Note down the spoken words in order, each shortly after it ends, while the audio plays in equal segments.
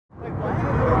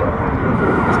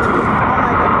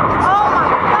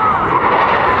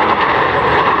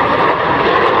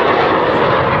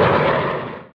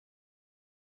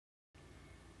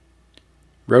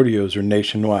Rodeos are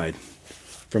nationwide,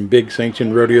 from big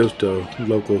sanctioned rodeos to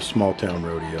local small town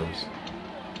rodeos.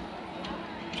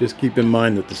 Just keep in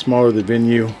mind that the smaller the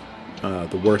venue,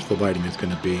 the worse the lighting is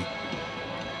going to be.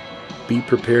 Be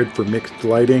prepared for mixed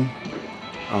lighting,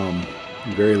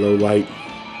 very low light,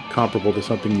 comparable to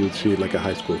something you would see at like a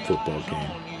high school football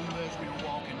game.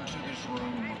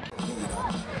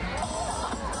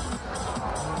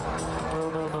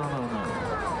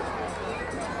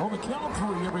 On the count of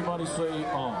three, everybody say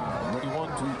on. Ready, 1,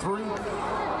 2,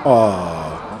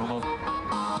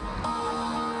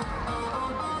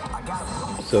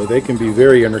 3. So they can be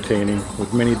very entertaining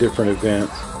with many different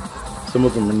events. Some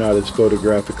of them are not as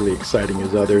photographically exciting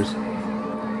as others.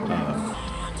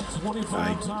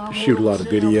 I shoot a lot of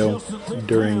video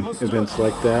during events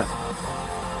like that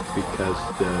because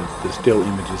the still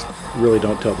images really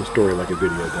don't tell the story like a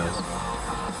video does.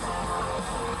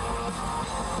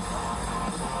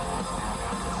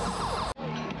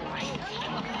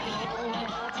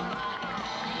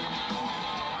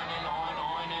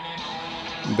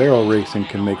 Barrel racing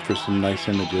can make for some nice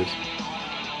images.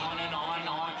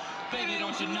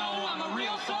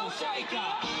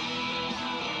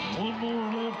 One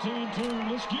more left-hand turn.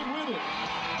 Let's get with it.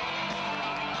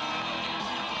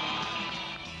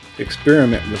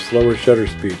 Experiment with slower shutter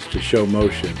speeds to show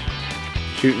motion.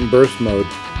 Shoot in burst mode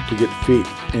to get feet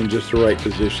in just the right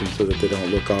position so that they don't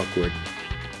look awkward.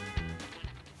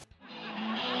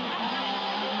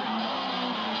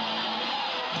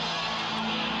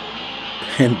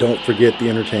 And don't forget the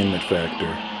entertainment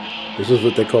factor. This is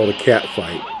what they call a cat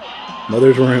fight.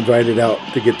 Mothers were invited out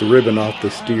to get the ribbon off the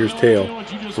steer's tail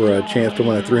for a chance to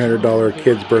win a $300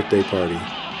 kid's birthday party.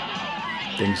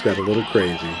 Things got a little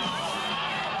crazy.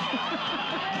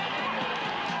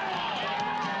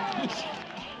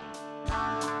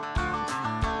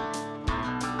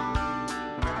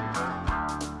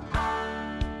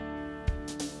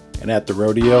 And at the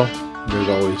rodeo, there's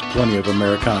always plenty of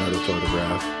Americana to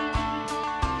photograph.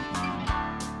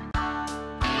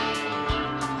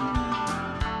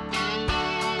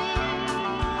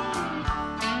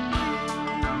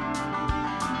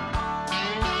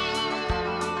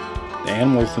 The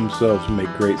animals themselves make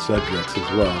great subjects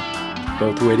as well,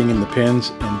 both waiting in the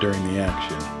pens and during the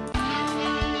action.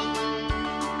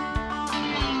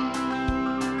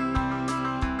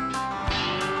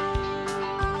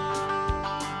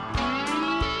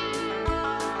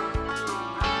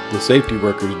 The safety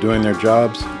workers doing their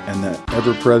jobs and the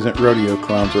ever-present rodeo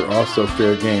clowns are also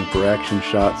fair game for action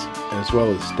shots as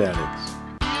well as statics.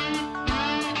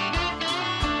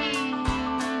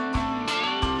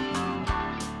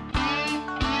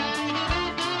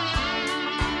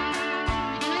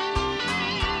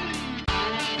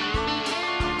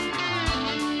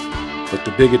 But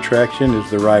the big attraction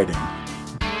is the riding.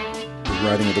 The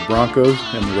riding of the Broncos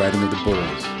and the riding of the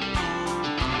Bulls.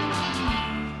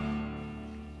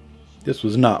 This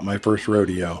was not my first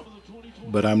rodeo,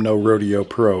 but I'm no rodeo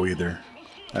pro either.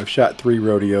 I've shot 3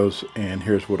 rodeos and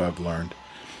here's what I've learned.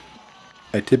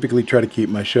 I typically try to keep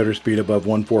my shutter speed above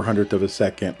 1/400th of a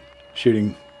second,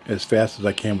 shooting as fast as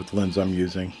I can with the lens I'm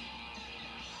using.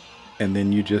 And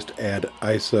then you just add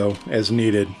ISO as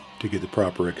needed to get the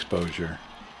proper exposure.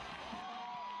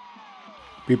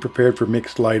 Be prepared for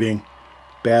mixed lighting,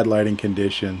 bad lighting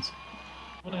conditions,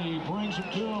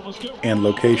 and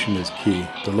location is key.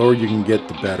 The lower you can get,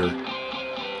 the better.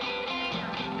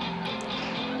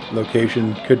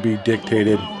 Location could be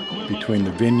dictated between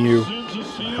the venue,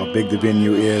 how big the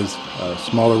venue is.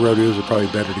 Smaller rodeos are probably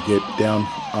better to get down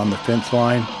on the fence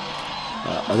line.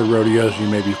 Other rodeos you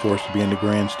may be forced to be in the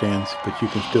grandstands, but you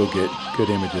can still get good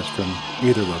images from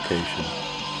either location.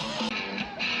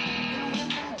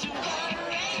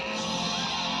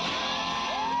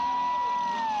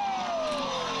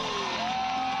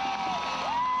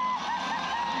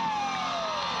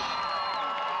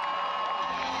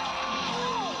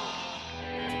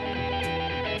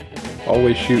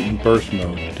 Always shoot in burst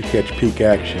mode to catch peak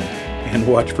action and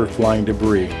watch for flying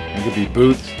debris. It could be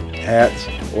boots, hats,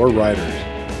 or riders.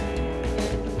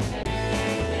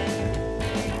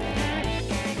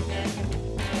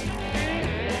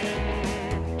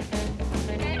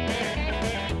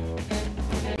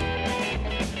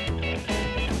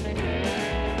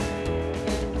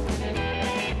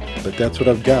 But that's what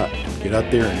I've got. Get out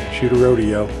there and shoot a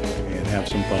rodeo and have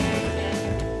some fun with it.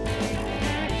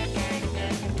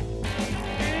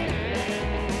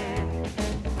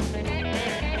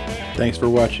 Thanks for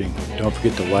watching. Don't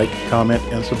forget to like, comment,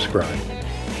 and subscribe.